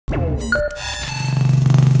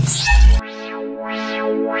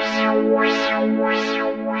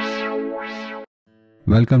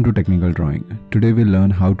Welcome to Technical Drawing. Today we'll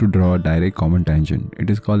learn how to draw a direct common tangent. It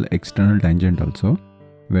is called external tangent also,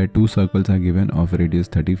 where two circles are given of radius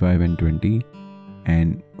 35 and 20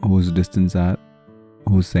 and whose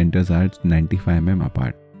centers are 95 mm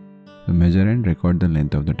apart. So measure and record the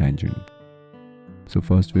length of the tangent. So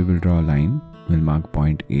first we will draw a line. We'll mark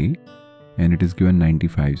point A and it is given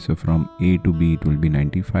 95. So from A to B it will be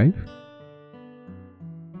 95.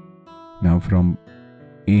 Now from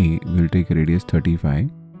A we'll take radius 35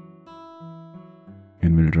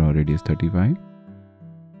 and we'll draw radius 35,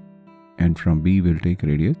 and from B we'll take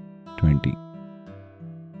radius 20.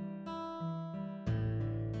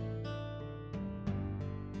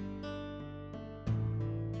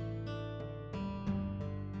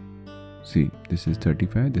 See, this is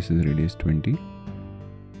 35, this is radius 20,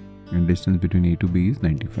 and distance between A to B is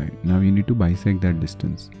 95. Now you need to bisect that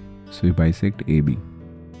distance. So you bisect AB.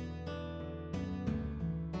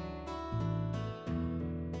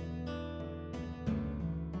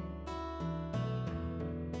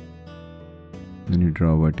 Then you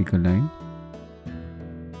draw a vertical line.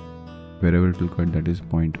 Wherever it will cut, that is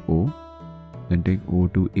point O. Then take O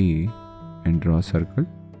to A and draw a circle.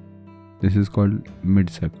 This is called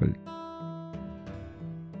mid-circle.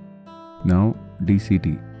 Now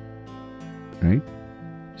DCT, right?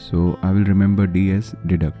 So I will remember D as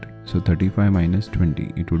deduct. So 35 minus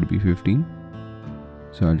 20, it would be 15.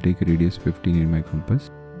 So I'll take radius 15 in my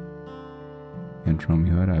compass. And from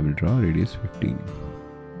here I will draw radius 15.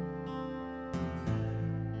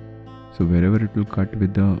 So wherever it will cut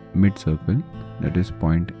with the mid circle, that is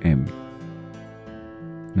point M.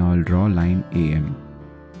 Now I'll draw line AM.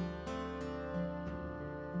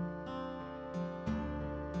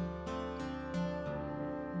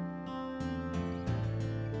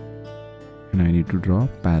 And I need to draw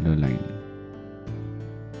parallel line.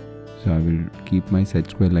 So I will keep my set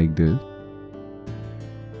square like this.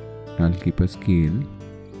 I'll keep a scale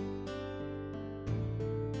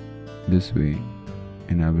this way.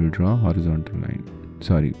 And I will draw horizontal line,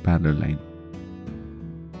 parallel line.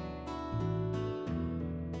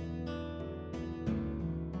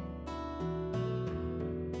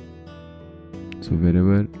 So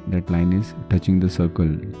wherever that line is touching the circle,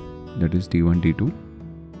 that is T1, T2,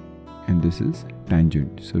 and this is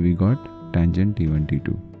tangent. So we got tangent T1,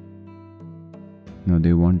 T2. Now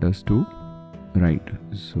they want us to write.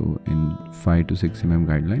 So in 5 to 6 mm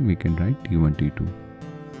guideline, we can write T1, T2.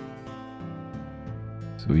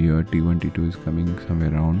 So here T1, T2 is coming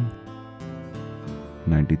somewhere around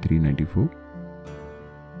 93, 94.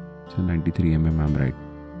 So 93 mm I'm right.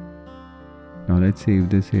 Now let's say if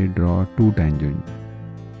they say draw two tangent,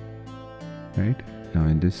 right? Now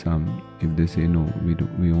in this sum, if they say no,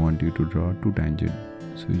 we want you to draw two tangent.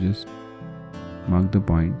 So you just mark the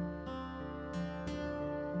point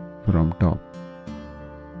from top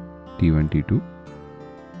T1, T2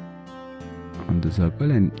 on the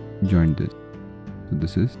circle and join this. So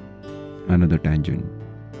this is another tangent.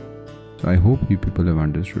 So I hope you people have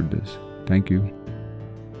understood this. Thank you.